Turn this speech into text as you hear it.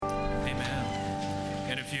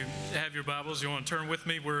And if you have your Bibles, you want to turn with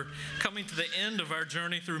me. We're coming to the end of our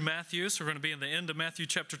journey through Matthew. So we're going to be in the end of Matthew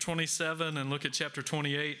chapter 27 and look at chapter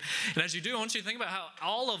 28. And as you do, I want you to think about how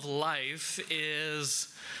all of life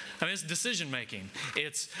is, it's decision making.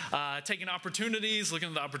 It's taking opportunities, looking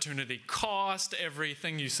at the opportunity cost,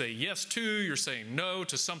 everything you say yes to, you're saying no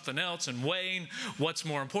to something else, and weighing what's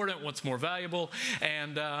more important, what's more valuable.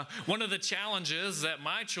 And one of the challenges that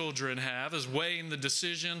my children have is weighing the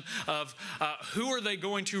decision of who are they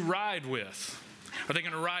going to ride with? Are they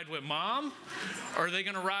going to ride with mom, or are they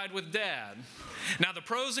going to ride with dad? Now, the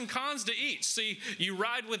pros and cons to each. See, you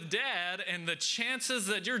ride with dad, and the chances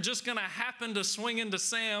that you're just going to happen to swing into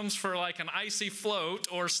Sam's for like an icy float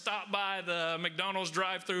or stop by the McDonald's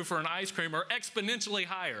drive-thru for an ice cream are exponentially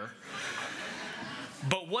higher.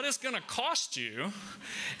 But what it's going to cost you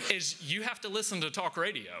is you have to listen to talk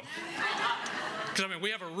radio. Because, we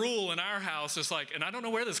have a rule in our house. It's like, and I don't know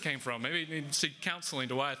where this came from. Maybe you need to seek counseling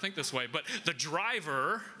to why I think this way. But the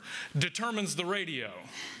driver determines the radio.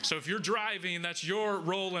 So if you're driving, that's your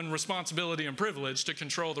role and responsibility and privilege to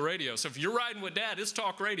control the radio. So if you're riding with dad, it's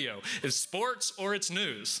talk radio. It's sports or it's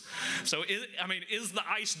news. So, is the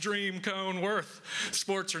ice dream cone worth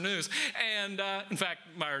sports or news? And in fact,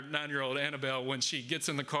 my 9-year-old Annabelle, when she gets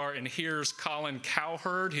in the car and hears Colin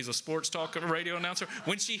Cowherd, he's a sports talk radio announcer,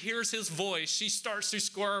 when she hears his voice, she starts to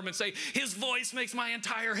squirm and say, his voice makes my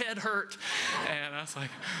entire head hurt. And I was like,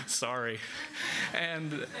 sorry.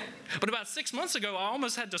 But about 6 months ago, I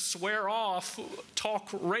almost had to swear off talk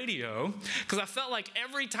radio because I felt like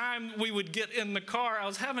every time we would get in the car, I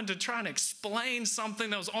was having to try and explain something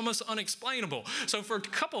that was almost unexplainable. So for a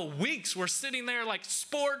couple of weeks, we're sitting there like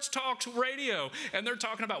sports talk radio, and they're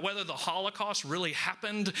talking about whether the Holocaust really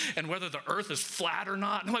happened and whether the earth is flat or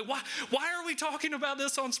not. And I'm like, why are we talking about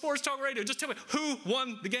this on sports talk radio? Just tell me, who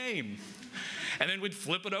won the game? And then we'd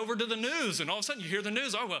flip it over to the news, and all of a sudden you hear the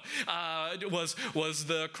news. Oh, well, was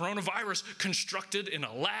the coronavirus constructed in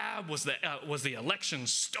a lab? Was the election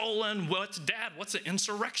stolen? What's an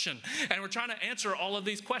insurrection? And we're trying to answer all of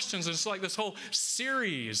these questions. And it's like this whole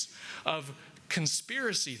series of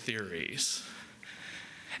conspiracy theories.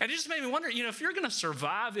 And it just made me wonder, if you're going to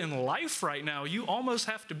survive in life right now, you almost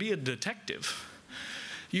have to be a detective.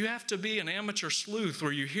 You have to be an amateur sleuth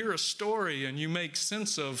where you hear a story and you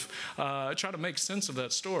try to make sense of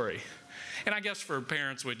that story. And I guess for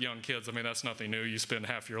parents with young kids, that's nothing new. You spend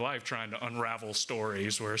half your life trying to unravel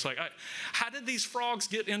stories where it's like, how did these frogs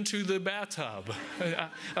get into the bathtub?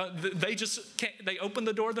 They opened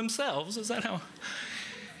the door themselves. Is that how?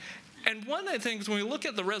 And one of the things, when we look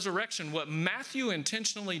at the resurrection, what Matthew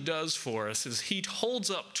intentionally does for us is he holds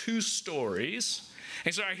up two stories. And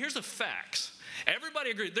he says, all right, here's the facts. Everybody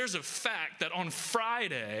agreed. There's a fact that on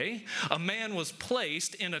Friday, a man was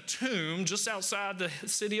placed in a tomb just outside the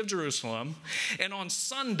city of Jerusalem. And on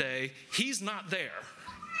Sunday, he's not there.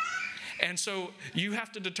 And so you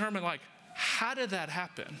have to determine, how did that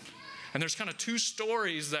happen? And there's kind of two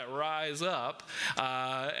stories that rise up.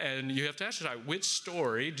 And you have to ask yourself, which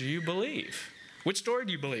story do you believe? Which story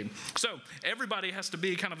do you believe? So everybody has to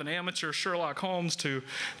be kind of an amateur Sherlock Holmes to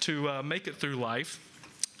make it through life.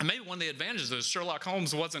 And maybe one of the advantages is Sherlock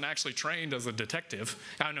Holmes wasn't actually trained as a detective.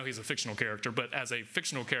 I know he's a fictional character, but as a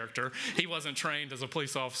fictional character, he wasn't trained as a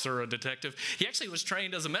police officer or a detective. He actually was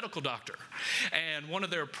trained as a medical doctor. And one of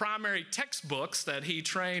their primary textbooks that he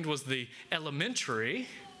trained was the Elementary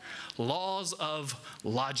Laws of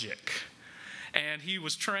Logic. And he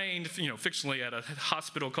was trained, fictionally at a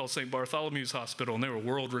hospital called St. Bartholomew's Hospital, and they were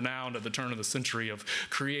world-renowned at the turn of the century of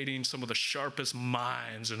creating some of the sharpest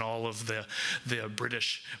minds in all of the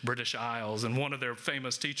British Isles. And one of their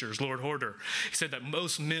famous teachers, Lord Horder, he said that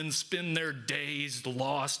most men spend their days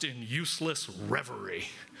lost in useless reverie.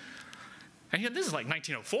 And this is like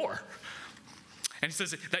 1904. And he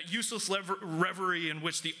says that useless reverie in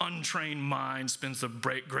which the untrained mind spends the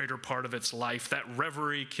greater part of its life, that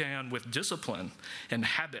reverie can, with discipline and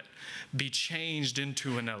habit, be changed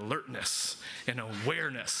into an alertness, an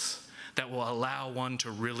awareness that will allow one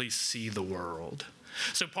to really see the world.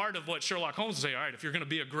 So part of what Sherlock Holmes would say, all right, if you're going to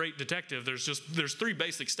be a great detective, there's three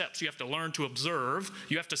basic steps. You have to learn to observe,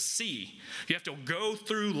 you have to see, you have to go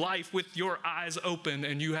through life with your eyes open,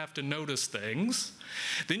 and you have to notice things.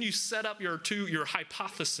 Then you set up your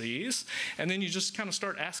hypotheses, and then you just kind of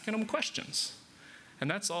start asking them questions. And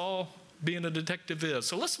that's all being a detective is.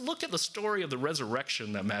 So let's look at the story of the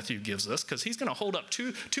resurrection that Matthew gives us, because he's going to hold up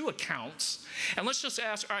two accounts. And let's just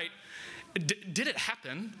ask, all right, did it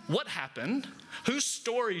happen? What happened? Whose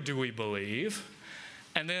story do we believe?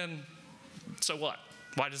 And then, so what?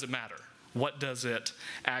 Why does it matter? What does it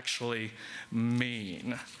actually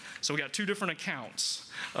mean? So we got two different accounts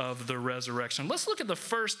of the resurrection. Let's look at the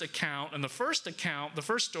first account. And the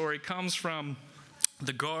first story comes from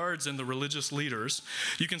the guards and the religious leaders.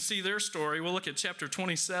 You can see their story. We'll look at chapter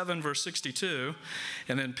 27, verse 62,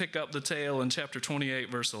 and then pick up the tale in chapter 28,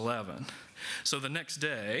 verse 11. So the next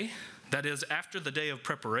day, that is, after the day of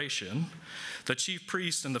preparation, the chief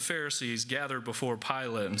priests and the Pharisees gathered before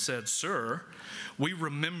Pilate and said, "Sir, we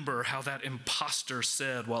remember how that impostor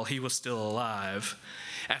said while he was still alive,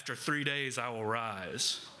 'After 3 days I will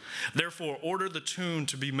rise.' Therefore, order the tomb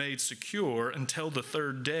to be made secure until the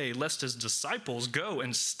third day, lest his disciples go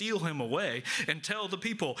and steal him away and tell the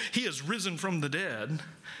people, 'He has risen from the dead,'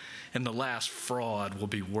 and the last fraud will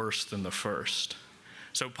be worse than the first."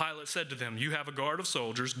 So Pilate said to them, "You have a guard of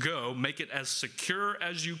soldiers. Go, make it as secure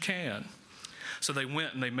as you can." So they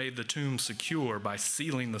went and they made the tomb secure by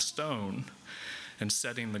sealing the stone and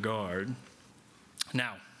setting the guard.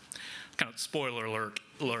 Now, kind of spoiler alert,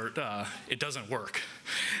 it doesn't work.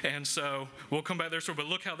 And so we'll come back there, but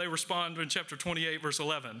look how they respond in chapter 28, verse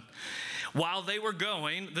 11. While they were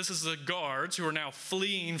going, this is the guards who are now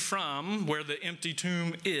fleeing from where the empty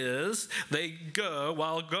tomb is. They go,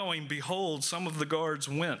 while going, behold, some of the guards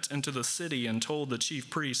went into the city and told the chief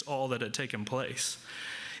priests all that had taken place.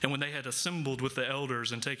 And when they had assembled with the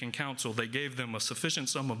elders and taken counsel, they gave them a sufficient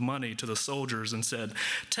sum of money to the soldiers and said,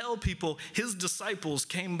 "Tell people his disciples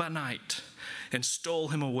came by night and stole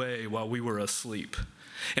him away while we were asleep.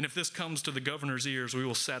 And if this comes to the governor's ears, we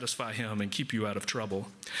will satisfy him and keep you out of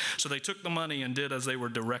trouble." So they took the money and did as they were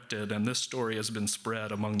directed, and this story has been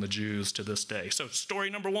spread among the Jews to this day. So story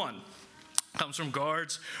number one comes from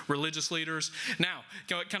guards, religious leaders. Now,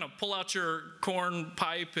 kind of pull out your corn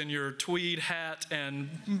pipe and your tweed hat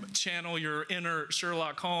and channel your inner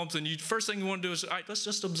Sherlock Holmes. And first thing you want to do is, all right, let's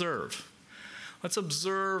just observe. Let's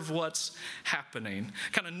observe what's happening.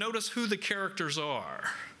 Kind of notice who the characters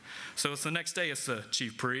are. So it's the next day, it's the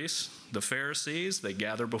chief priests, the Pharisees. They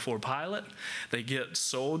gather before Pilate. They get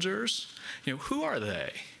soldiers. Who are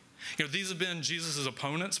they? These have been Jesus'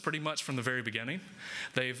 opponents pretty much from the very beginning.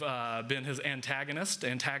 They've been his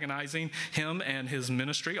antagonizing him and his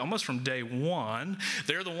ministry almost from day one.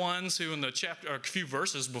 They're the ones who in the chapter, or a few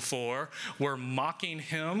verses before, were mocking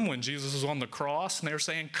him when Jesus was on the cross. And they were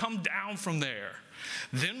saying, "Come down from there.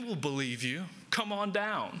 Then we'll believe you. Come on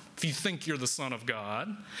down if you think you're the Son of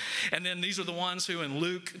God." And then these are the ones who in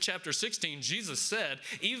Luke chapter 16, Jesus said,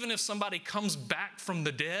 even if somebody comes back from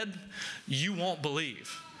the dead, you won't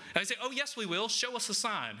believe. And they say, "Oh, yes, we will. Show us a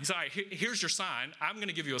sign." He's like, "All right, here's your sign. I'm going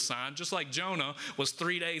to give you a sign. Just like Jonah was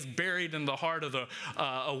 3 days buried in the heart of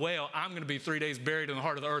a whale, I'm going to be 3 days buried in the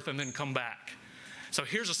heart of the earth and then come back. So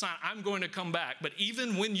here's a sign. I'm going to come back. But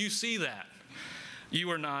even when you see that,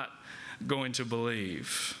 you are not going to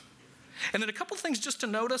believe." And then a couple things just to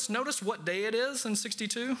notice. Notice what day it is in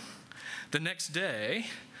 62. The next day,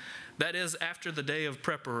 that is after the day of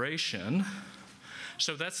preparation.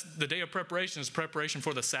 So that's the day of preparation is preparation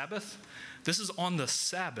for the Sabbath. This is on the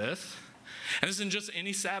Sabbath. And this isn't just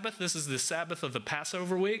any Sabbath. This is the Sabbath of the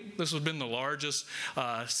Passover week. This has been the largest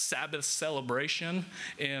Sabbath celebration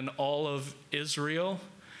in all of Israel.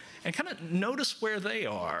 And kind of notice where they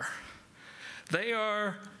are. They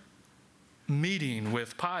are meeting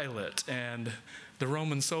with Pilate and the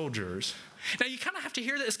Roman soldiers. Now, you kind of have to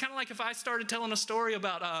hear that. It's kind of like if I started telling a story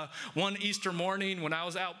about one Easter morning when I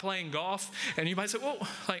was out playing golf, and you might say, "Well,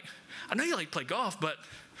 I know you like to play golf, but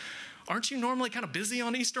aren't you normally kind of busy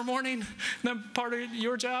on Easter morning? Isn't that part of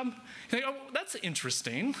your job?" You think, "Oh, that's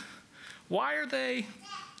interesting. Why are they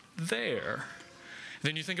there?"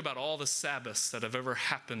 Then you think about all the Sabbaths that have ever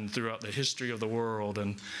happened throughout the history of the world,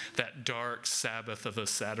 and that dark Sabbath of a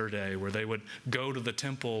Saturday where they would go to the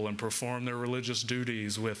temple and perform their religious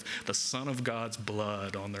duties with the Son of God's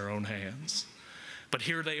blood on their own hands. But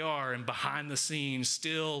here they are, and behind the scenes,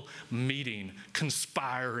 still meeting,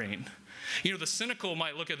 conspiring. The cynical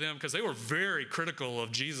might look at them because they were very critical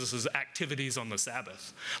of Jesus' activities on the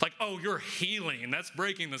Sabbath. Like, "Oh, you're healing. That's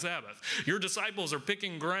breaking the Sabbath. Your disciples are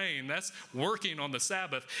picking grain. That's working on the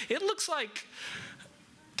Sabbath." It looks like,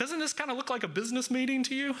 doesn't this kind of look like a business meeting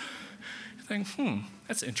to you? You think,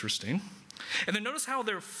 that's interesting. And then notice how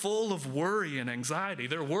they're full of worry and anxiety.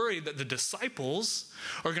 They're worried that the disciples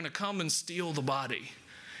are going to come and steal the body.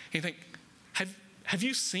 And you think, have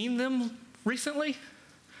you seen them recently?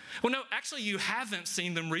 Well, no, actually you haven't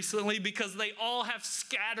seen them recently because they all have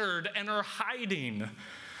scattered and are hiding.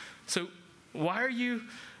 So why are you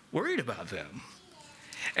worried about them?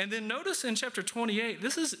 And then notice in chapter 28,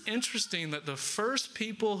 this is interesting that the first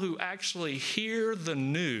people who actually hear the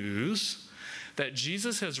news that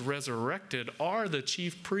Jesus has resurrected are the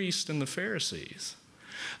chief priests and the Pharisees.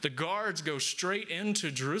 The guards go straight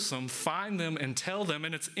into Jerusalem, find them, and tell them.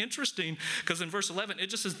 And it's interesting because in verse 11, it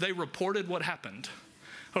just says they reported what happened.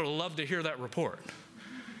 I would love to hear that report.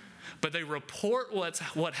 But they report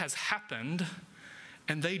what has happened,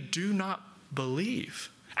 and they do not believe.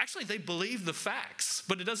 Actually, they believe the facts,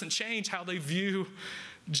 but it doesn't change how they view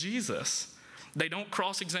Jesus. They don't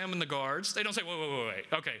cross-examine the guards. They don't say, wait.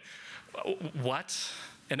 Okay, what?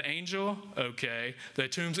 An angel? Okay. The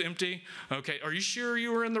tomb's empty? Okay. Are you sure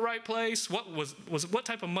you were in the right place? What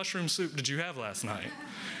type of mushroom soup did you have last night?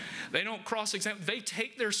 They don't cross-examine. They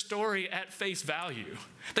take their story at face value.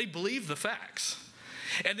 They believe the facts.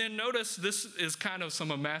 And then notice this is kind of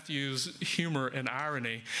some of Matthew's humor and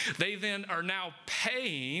irony. They then are now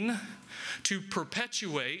paying to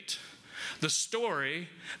perpetuate the story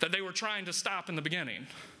that they were trying to stop in the beginning.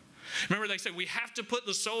 Remember, they said, we have to put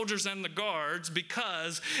the soldiers and the guards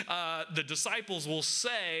because the disciples will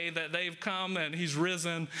say that they've come and he's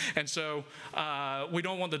risen. And so we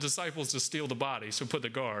don't want the disciples to steal the body, so put the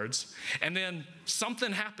guards. And then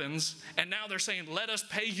something happens, and now they're saying, let us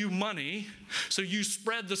pay you money so you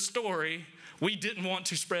spread the story we didn't want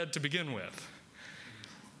to spread to begin with.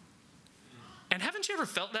 And haven't you ever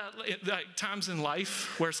felt that like times in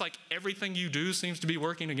life where it's like everything you do seems to be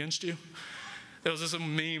working against you? There was this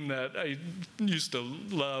meme that I used to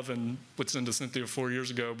love and would send to Cynthia 4 years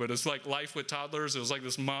ago, but it's like life with toddlers. It was like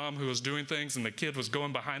this mom who was doing things and the kid was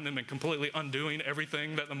going behind them and completely undoing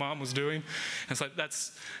everything that the mom was doing. And it's like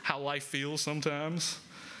that's how life feels sometimes.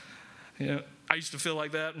 You know, I used to feel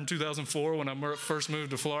like that in 2004 when I first moved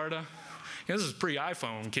to Florida. You know, this is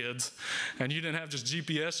pre-iPhone, kids, and you didn't have just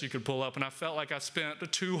GPS you could pull up, and I felt like I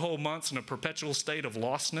spent 2 whole months in a perpetual state of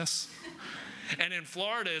lostness. And in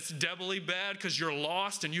Florida, it's doubly bad because you're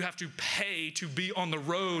lost and you have to pay to be on the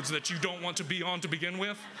roads that you don't want to be on to begin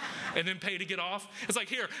with and then pay to get off. It's like,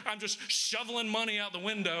 here, I'm just shoveling money out the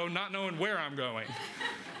window, not knowing where I'm going.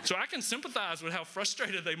 So I can sympathize with how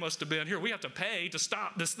frustrated they must have been. Here, we have to pay to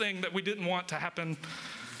stop this thing that we didn't want to happen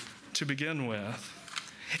to begin with.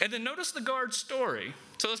 And then notice the guard's story.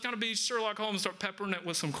 So it's going to be Sherlock Holmes, start peppering it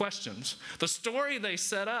with some questions. The story they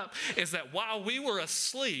set up is that while we were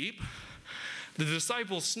asleep, the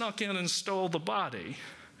disciples snuck in and stole the body.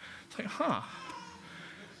 It's like,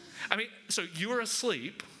 I mean, so you were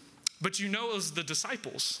asleep, but you know it was the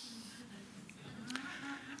disciples.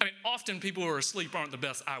 I mean, often people who are asleep aren't the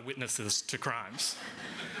best eyewitnesses to crimes.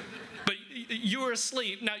 But you were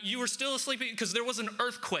asleep. Now, you were still asleep because there was an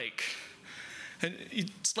earthquake. And you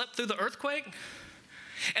slept through the earthquake?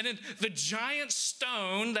 And then the giant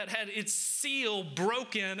stone that had its seal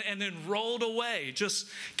broken and then rolled away just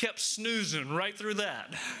kept snoozing right through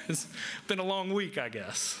that. It's been a long week, I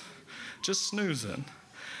guess. Just snoozing.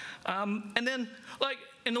 And then, like,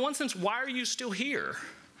 in the one sense, why are you still here?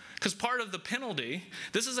 Because part of the penalty,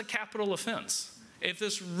 this is a capital offense. If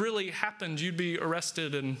this really happened, you'd be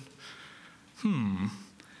arrested and,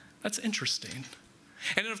 that's interesting.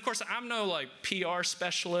 And then, of course, I'm no like PR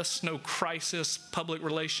specialist, no crisis public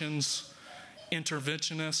relations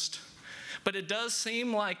interventionist. But it does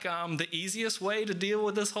seem like the easiest way to deal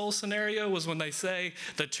with this whole scenario was when they say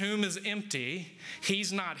the tomb is empty,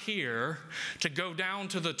 he's not here, to go down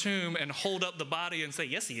to the tomb and hold up the body and say,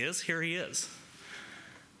 yes, he is, here he is.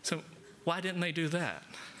 So why didn't they do that?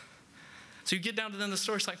 So you get down to the end of the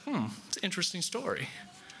story, it's like, it's an interesting story.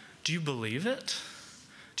 Do you believe it?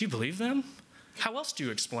 Do you believe them? How else do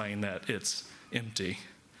you explain that it's empty?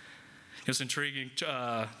 It's intriguing.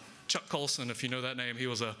 Chuck Colson, if you know that name, he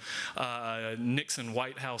was a Nixon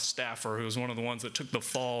White House staffer who was one of the ones that took the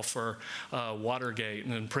fall for Watergate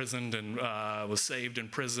and imprisoned and was saved in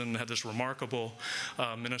prison, had this remarkable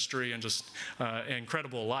ministry and just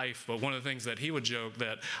incredible life. But one of the things that he would joke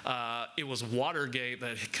that it was Watergate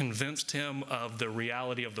that convinced him of the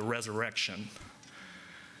reality of the resurrection.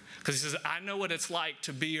 Because he says, I know what it's like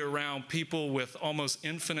to be around people with almost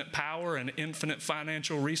infinite power and infinite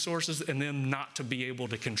financial resources and then not to be able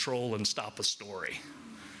to control and stop a story.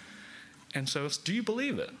 And so, do you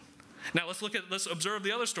believe it? Now, let's observe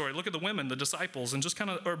the other story. Look at the women, the disciples, and just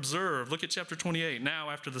kind of observe. Look at chapter 28.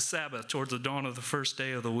 Now, after the Sabbath, towards the dawn of the first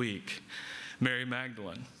day of the week, Mary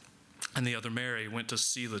Magdalene and the other Mary went to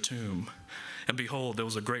see the tomb. And behold, there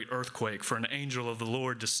was a great earthquake, for an angel of the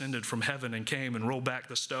Lord descended from heaven and came and rolled back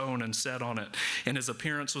the stone and sat on it. And his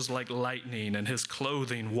appearance was like lightning, and his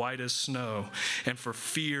clothing white as snow. And for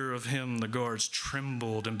fear of him, the guards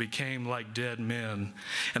trembled and became like dead men.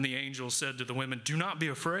 And the angel said to the women, do not be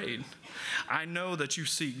afraid. I know that you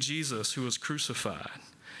seek Jesus who was crucified.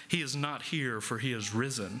 He is not here, for he is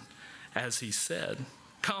risen, as he said.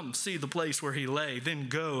 Come, see the place where he lay. Then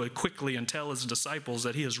go quickly and tell his disciples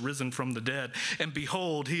that he has risen from the dead. And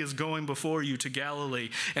behold, he is going before you to Galilee,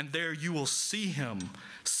 and there you will see him.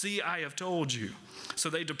 See, I have told you." So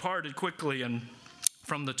they departed quickly and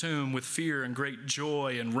from the tomb with fear and great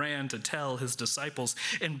joy, and ran to tell his disciples.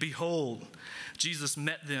 And behold, Jesus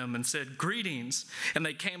met them and said, "Greetings." And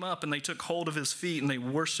they came up and they took hold of his feet and they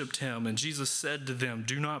worshiped him. And Jesus said to them,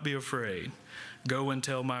 "Do not be afraid. Go and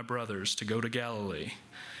tell my brothers to go to Galilee,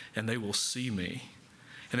 and they will see me."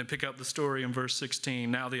 And then pick up the story in verse 16.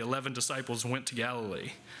 Now the 11 disciples went to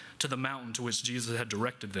Galilee, to the mountain to which Jesus had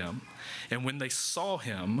directed them. And when they saw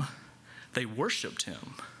him, they worshiped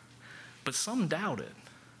him, but some doubted.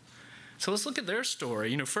 So let's look at their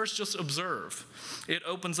story. First just observe. It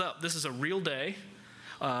opens up. This is a real day.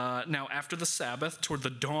 Now after the Sabbath, toward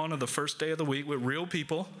the dawn of the first day of the week, with real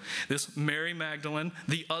people, this Mary Magdalene,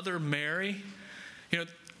 the other Mary,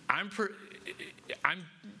 I'm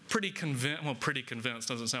pretty convinced. Well, pretty convinced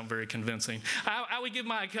doesn't sound very convincing. I would give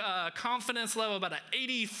my confidence level about an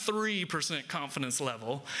 83% confidence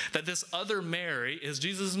level that this other Mary is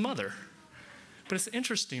Jesus' mother. But it's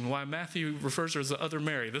interesting why Matthew refers to her as the other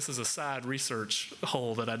Mary. This is a side research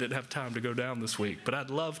hole that I didn't have time to go down this week. But I'd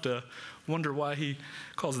love to wonder why he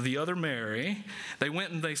calls it the other Mary. They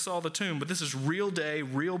went and they saw the tomb. But this is real day,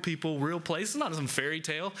 real people, real place. It's not some fairy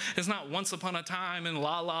tale. It's not once upon a time in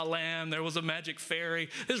La La Land there was a magic fairy.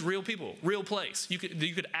 This is real people, real place. You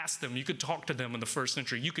could ask them. You could talk to them in the first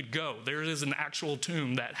century. You could go. There is an actual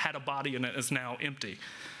tomb that had a body in it. It's now empty.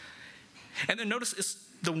 And then notice it's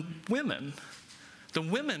the women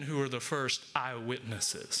who are the first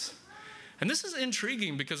eyewitnesses. And this is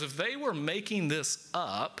intriguing because if they were making this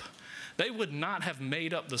up, they would not have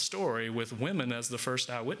made up the story with women as the first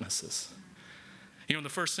eyewitnesses. In the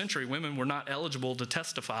first century, women were not eligible to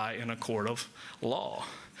testify in a court of law.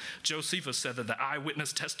 Josephus said that the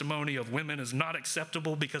eyewitness testimony of women is not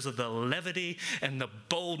acceptable because of the levity and the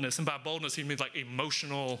boldness. And by boldness, he means like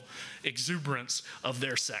emotional exuberance of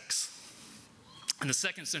their sex. In the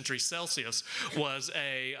second century, Celsius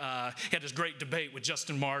he had this great debate with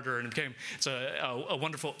Justin Martyr, and it's a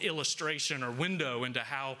wonderful illustration or window into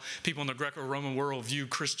how people in the Greco-Roman world view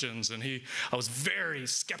Christians. And I was very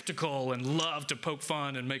skeptical and loved to poke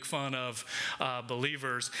fun and make fun of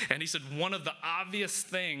believers. And he said one of the obvious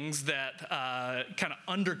things that kind of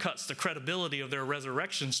undercuts the credibility of their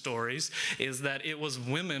resurrection stories is that it was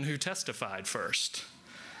women who testified first.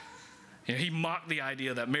 He mocked the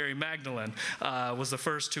idea that Mary Magdalene was the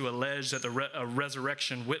first to allege that a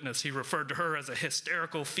resurrection witness. He referred to her as a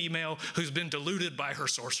hysterical female who's been deluded by her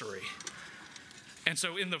sorcery. And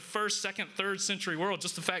so in the first, second, third century world,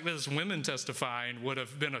 just the fact that it's women testifying would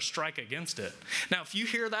have been a strike against it. Now, if you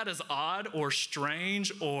hear that as odd or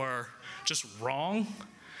strange or just wrong,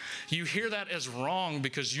 you hear that as wrong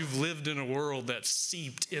because you've lived in a world that's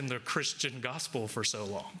seeped in the Christian gospel for so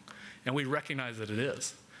long. And we recognize that it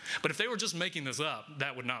is. But if they were just making this up,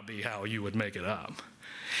 that would not be how you would make it up.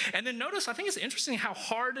 And then notice, I think it's interesting how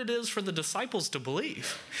hard it is for the disciples to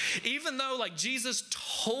believe. Even though Jesus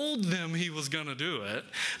told them he was going to do it,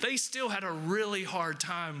 they still had a really hard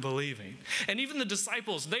time believing. And even the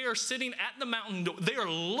disciples, they are sitting at the mountain, they are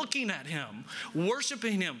looking at him,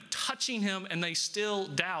 worshiping him, touching him, and they still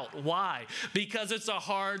doubt. Why? Because it's a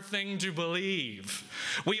hard thing to believe.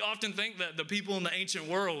 We often think that the people in the ancient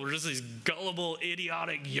world were just these gullible,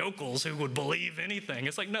 idiotic yokels who would believe anything.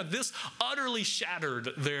 It's like, no, this utterly shattered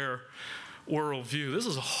their worldview. This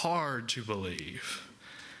is hard to believe.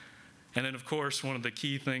 And then, of course, one of the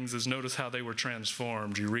key things is notice how they were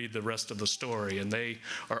transformed. You read the rest of the story, and they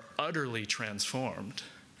are utterly transformed.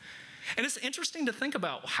 And it's interesting to think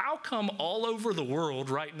about how come all over the world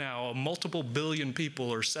right now, multiple billion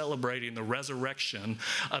people are celebrating the resurrection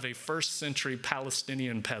of a first century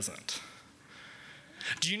Palestinian peasant.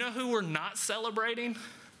 Do you know who we're not celebrating?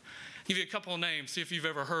 Give you a couple of names, see if you've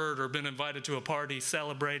ever heard or been invited to a party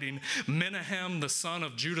celebrating Menahem, the son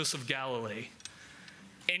of Judas of Galilee.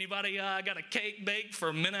 Anybody got a cake baked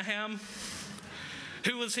for Menahem?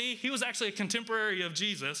 Who was he? He was actually a contemporary of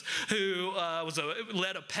Jesus who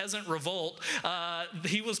led a peasant revolt.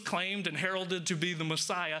 He was claimed and heralded to be the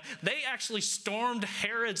Messiah. They actually stormed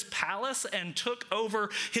Herod's palace and took over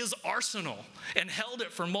his arsenal and held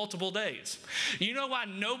it for multiple days. You know why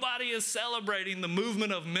nobody is celebrating the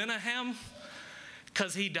movement of Menahem?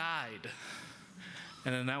 Because he died.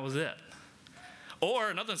 And then that was it. Or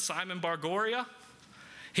another, Simon Bar Kokhba.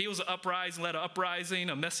 He was led an uprising,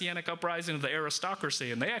 a messianic uprising of the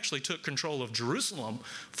aristocracy, and they actually took control of Jerusalem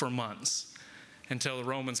for months until the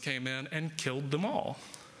Romans came in and killed them all.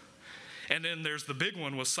 And then there's the big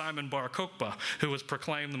one was Simon Bar Kokhba, who was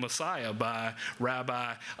proclaimed the Messiah by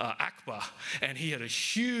Rabbi Akba. And he had a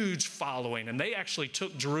huge following. And they actually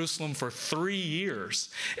took Jerusalem for 3 years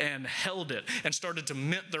and held it and started to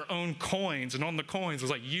mint their own coins. And on the coins was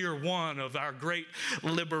like year 1 of our great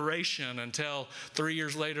liberation, until 3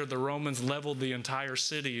 years later the Romans leveled the entire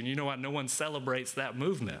city. And you know what? No one celebrates that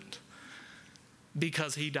movement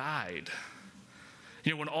because he died.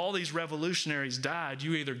 You know, when all these revolutionaries died,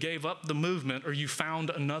 you either gave up the movement or you found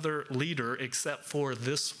another leader, except for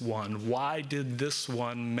this one. Why did this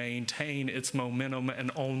one maintain its momentum and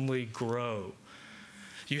only grow?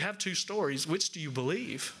 You have 2 stories. Which do you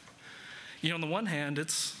believe? You know, on the one hand,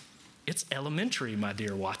 it's elementary, my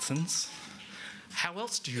dear Watsons. How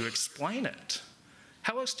else do you explain it?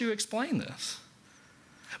 How else do you explain this?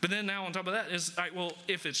 But then now on top of that is, all right, well,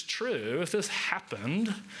 if it's true, if this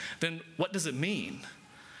happened, then what does it mean?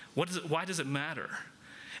 Why does it matter?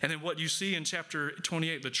 And then what you see in chapter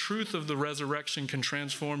 28, the truth of the resurrection can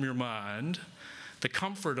transform your mind, the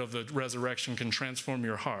comfort of the resurrection can transform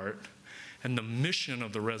your heart, and the mission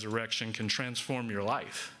of the resurrection can transform your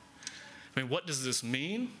life. I mean, what does this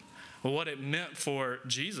mean? Well, what it meant for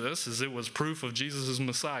Jesus is it was proof of Jesus'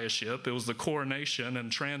 messiahship. It was the coronation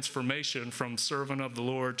and transformation from servant of the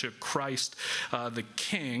Lord to Christ the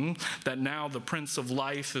King, that now the Prince of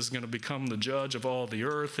Life is going to become the judge of all the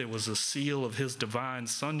earth. It was a seal of his divine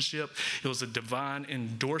sonship. It was a divine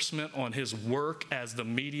endorsement on his work as the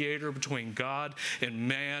mediator between God and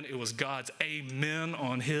man. It was God's amen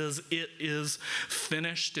on his "it is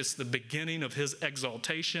finished." It's the beginning of his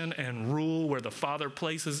exaltation and rule, where the Father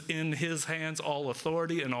places in his hands all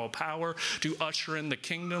authority and all power to usher in the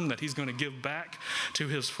kingdom that he's going to give back to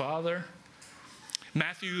his Father.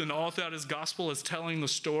 Matthew, and all throughout his gospel, is telling the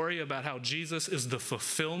story about how Jesus is the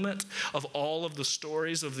fulfillment of all of the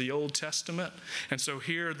stories of the Old Testament. And so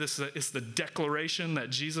here, this is the declaration that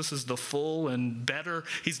Jesus is the full and better.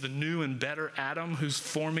 He's the new and better Adam who's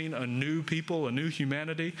forming a new people, a new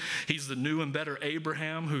humanity. He's the new and better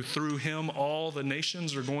Abraham, who through him all the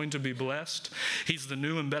nations are going to be blessed. He's the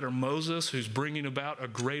new and better Moses, who's bringing about a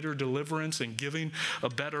greater deliverance and giving a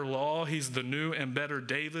better law. He's the new and better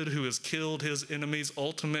David, who has killed his enemies,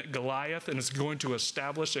 ultimate Goliath, and is going to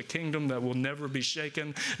establish a kingdom that will never be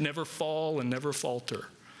shaken, never fall, and never falter.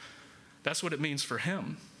 That's what it means for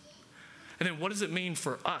him. And then what does it mean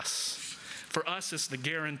for us? For us, it's the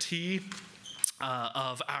guarantee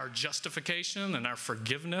of our justification and our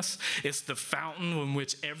forgiveness. It's the fountain in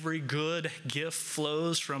which every good gift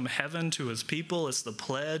flows from heaven to his people. It's the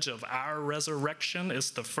pledge of our resurrection. It's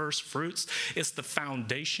the first fruits. It's the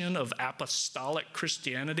foundation of apostolic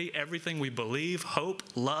Christianity. Everything we believe, hope,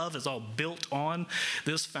 love is all built on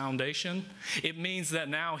this foundation. It means that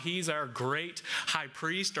now he's our great high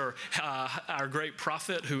priest, or our great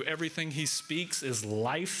prophet, who everything he speaks is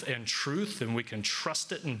life and truth, and we can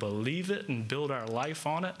trust it and believe it and build our life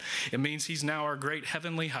on it. It means he's now our great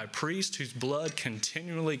heavenly high priest, whose blood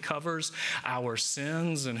continually covers our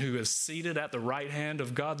sins, and who is seated at the right hand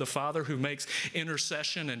of God the Father, who makes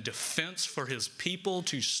intercession and defense for his people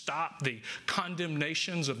to stop the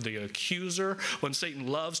condemnations of the accuser when Satan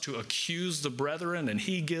loves to accuse the brethren, and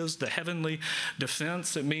he gives the heavenly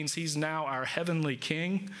defense. It means he's now our heavenly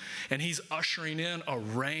king, and he's ushering in a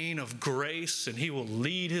reign of grace, and he will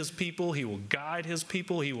lead his people, he will guide his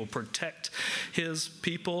people, he will protect his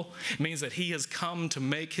people. It means that he has come to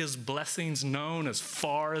make his blessings known as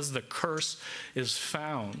far as the curse is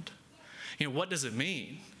found. You know, what does it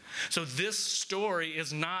mean? So this story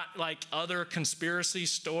is not like other conspiracy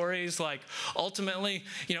stories. Like, ultimately,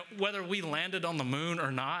 you know, whether we landed on the moon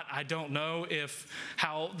or not, I don't know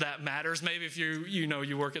how that matters. Maybe if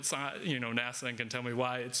you work at NASA and can tell me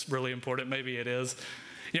why it's really important, maybe it is.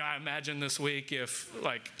 You know, I imagine this week, if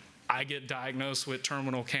I get diagnosed with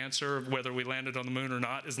terminal cancer, whether we landed on the moon or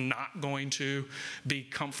not is not going to be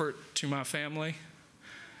comfort to my family.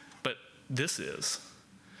 But this is.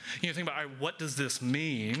 You know, think about, what does this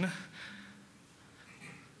mean?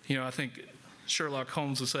 You know, I think Sherlock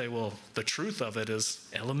Holmes would say, well, the truth of it is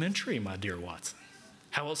elementary, my dear Watson.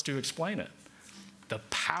 How else do you explain it? The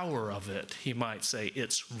power of it, he might say,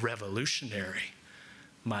 it's revolutionary,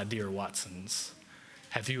 my dear Watsons.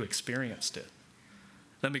 Have you experienced it?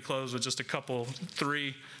 Let me close with just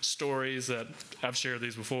 3 stories that I've shared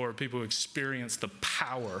these before. People who experienced the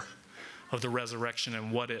power of the resurrection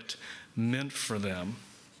and what it meant for them.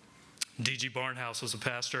 D.G. Barnhouse was a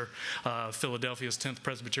pastor of Philadelphia's 10th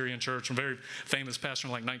Presbyterian Church, a very famous pastor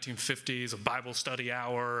in like 1950s, a Bible study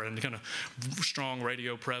hour and kind of strong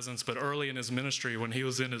radio presence. But early in his ministry, when he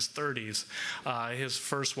was in his 30s, his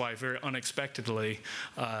first wife very unexpectedly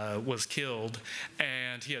was killed.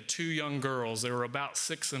 And he had two young girls. They were about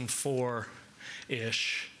 6 and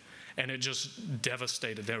 4-ish. And it just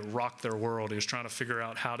devastated them, it rocked their world. He was trying to figure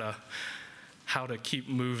out how to keep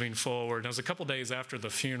moving forward. And it was a couple days after the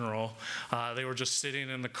funeral. They were just sitting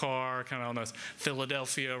in the car, kind of on a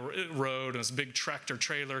Philadelphia road, and this big tractor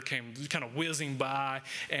trailer came kind of whizzing by,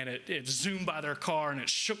 and it zoomed by their car, and it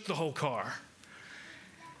shook the whole car.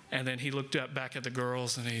 And then he looked back at the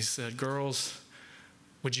girls, and he said, "Girls,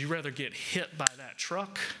 would you rather get hit by that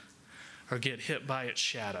truck or get hit by its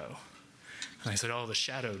shadow?" And they said, "Oh, the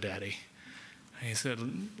shadow, Daddy." And he said,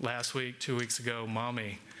 "Last week, 2 weeks ago,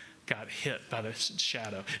 Mommy got hit by the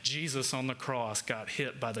shadow. Jesus on the cross got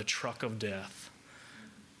hit by the truck of death.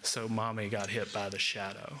 So Mommy got hit by the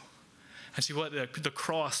shadow." And see what the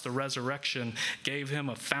cross, the resurrection, gave him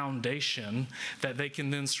a foundation that they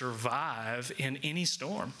can then survive in any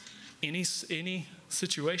storm, any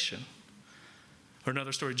situation. Or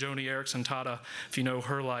another story, Joni Eareckson Tada, if you know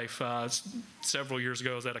her life, several years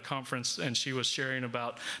ago I was at a conference and she was sharing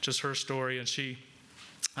about just her story, and she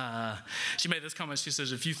made this comment. She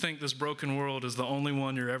says, "If you think this broken world is the only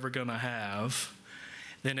one you're ever going to have,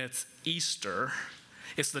 then it's Easter.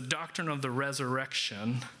 It's the doctrine of the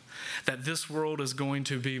resurrection, that this world is going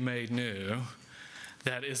to be made new.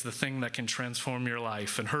 That is the thing that can transform your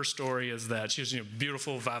life." And her story is that she was a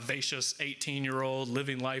beautiful, vivacious 18-year-old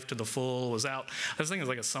living life to the full, was out, I think it was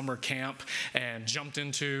like a summer camp, and jumped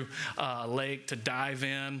into a lake to dive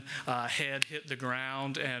in, head hit the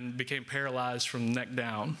ground, and became paralyzed from the neck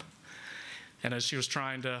down. And as she was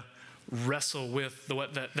trying to wrestle with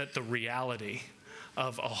the reality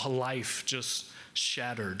of a life just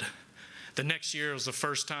shattered, the next year was the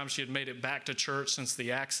first time she had made it back to church since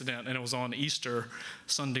the accident, and it was on Easter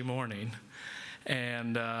Sunday morning.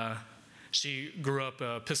 And she grew up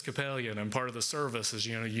Episcopalian, and part of the service is,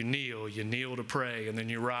 you kneel to pray, and then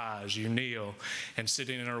you rise, you kneel. And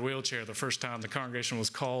sitting in her wheelchair, the first time the congregation was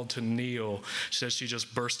called to kneel, she says she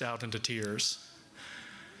just burst out into tears.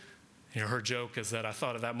 Her joke is that I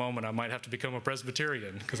thought at that moment I might have to become a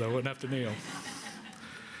Presbyterian because I wouldn't have to kneel.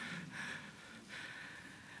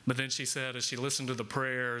 But then she said, as she listened to the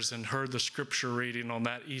prayers and heard the scripture reading on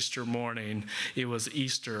that Easter morning, it was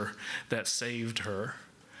Easter that saved her.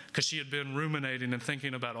 Because she had been ruminating and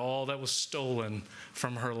thinking about all that was stolen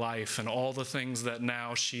from her life and all the things that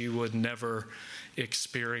now she would never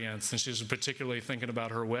experience. And she was particularly thinking about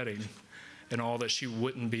her wedding and all that she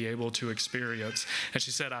wouldn't be able to experience. And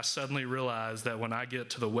she said, "I suddenly realized that when I get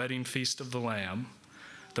to the wedding feast of the Lamb,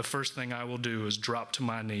 the first thing I will do is drop to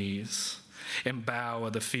my knees and bow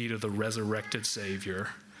at the feet of the resurrected Savior.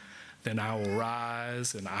 Then I will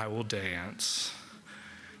rise and I will dance."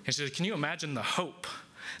 And she said, "Can you imagine the hope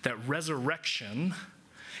that resurrection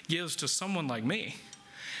gives to someone like me?"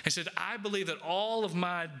 And she said, "I believe that all of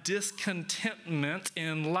my discontentment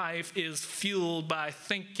in life is fueled by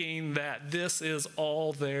thinking that this is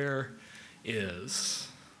all there is."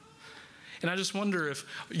 And I just wonder if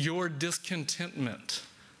your discontentment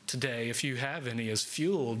today, if you have any, is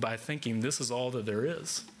fueled by thinking this is all that there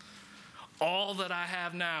is. All that I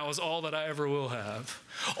have now is all that I ever will have.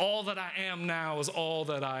 All that I am now is all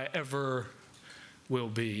that I ever will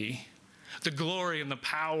be. The glory and the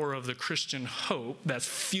power of the Christian hope that's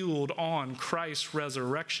fueled on Christ's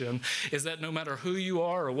resurrection is that no matter who you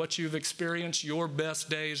are or what you've experienced, your best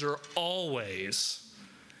days are always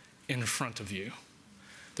in front of you.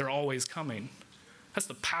 They're always coming. That's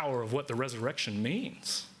the power of what the resurrection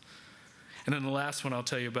means. And then the last one I'll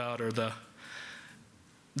tell you about are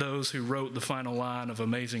those who wrote the final line of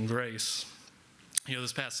Amazing Grace.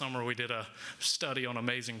 This past summer we did a study on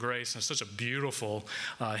Amazing Grace, and it's such a beautiful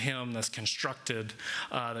hymn that's constructed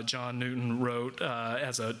that John Newton wrote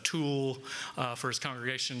as a tool for his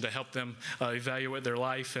congregation to help them evaluate their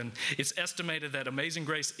life. And it's estimated that Amazing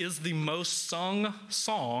Grace is the most sung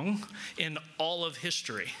song in all of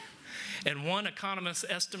history. And one economist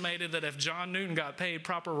estimated that if John Newton got paid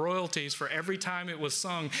proper royalties for every time it was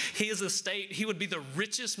sung, his estate, he would be the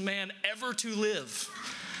richest man ever to live.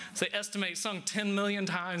 So they estimate sung 10 million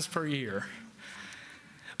times per year.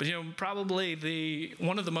 But probably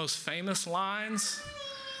one of the most famous lines,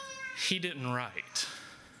 he didn't write.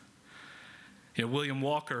 William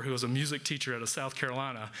Walker, who was a music teacher out of South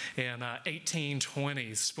Carolina in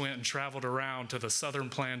 1820s, went and traveled around to the southern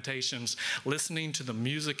plantations listening to the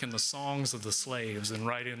music and the songs of the slaves and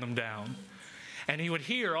writing them down. And he would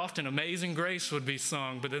hear often Amazing Grace would be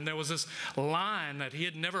sung, but then there was this line that he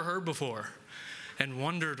had never heard before and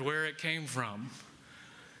wondered where it came from.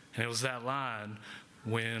 And it was that line,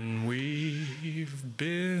 when we've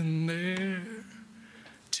been there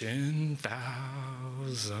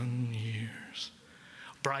 10,000 years,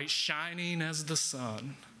 bright shining as the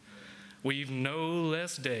sun, we've no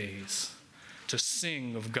less days to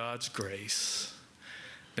sing of God's grace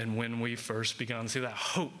than when we first begun. See, that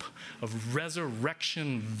hope of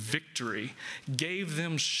resurrection victory gave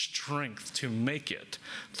them strength to make it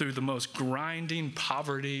through the most grinding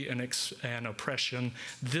poverty and oppression.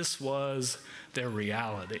 This was their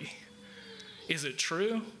reality. Is it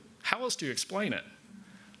true? How else do you explain it?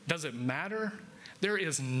 Does it matter? There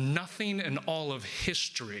is nothing in all of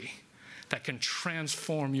history that can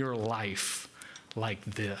transform your life like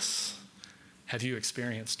this. Have you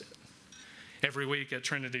experienced it? Every week at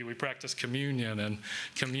Trinity, we practice communion, and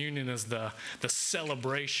communion is the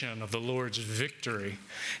celebration of the Lord's victory.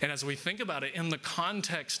 And as we think about it in the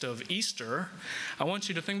context of Easter, I want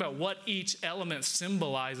you to think about what each element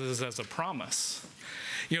symbolizes as a promise.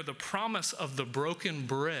 You know, the promise of the broken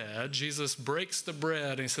bread, Jesus breaks the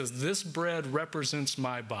bread and he says, this bread represents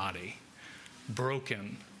my body,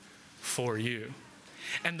 broken for you.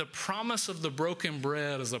 And the promise of the broken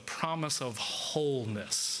bread is a promise of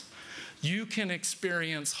wholeness. You can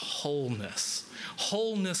experience wholeness.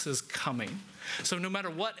 Wholeness is coming. So no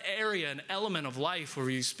matter what area and element of life where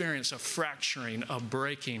you experience a fracturing, a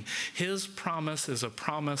breaking, his promise is a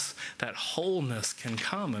promise that wholeness can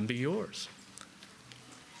come and be yours.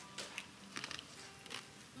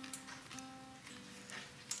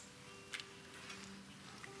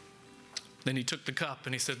 Then he took the cup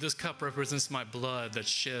and he said, this cup represents my blood that's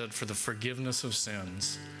shed for the forgiveness of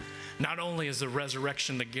sins. Not only is the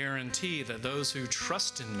resurrection the guarantee that those who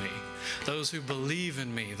trust in me, those who believe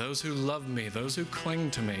in me, those who love me, those who cling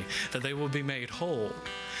to me, that they will be made whole.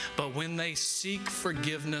 But when they seek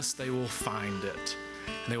forgiveness, they will find it.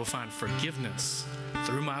 And they will find forgiveness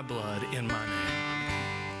through my blood in my name.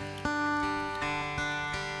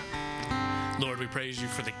 Lord, we praise you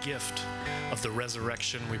for the gift of the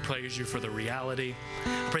resurrection. We praise you for the reality.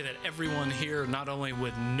 I pray that everyone here not only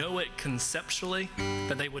would know it conceptually,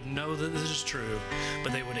 that they would know that this is true,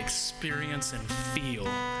 but they would experience and feel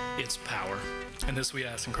its power. And this we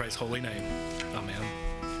ask in Christ's holy name. Amen.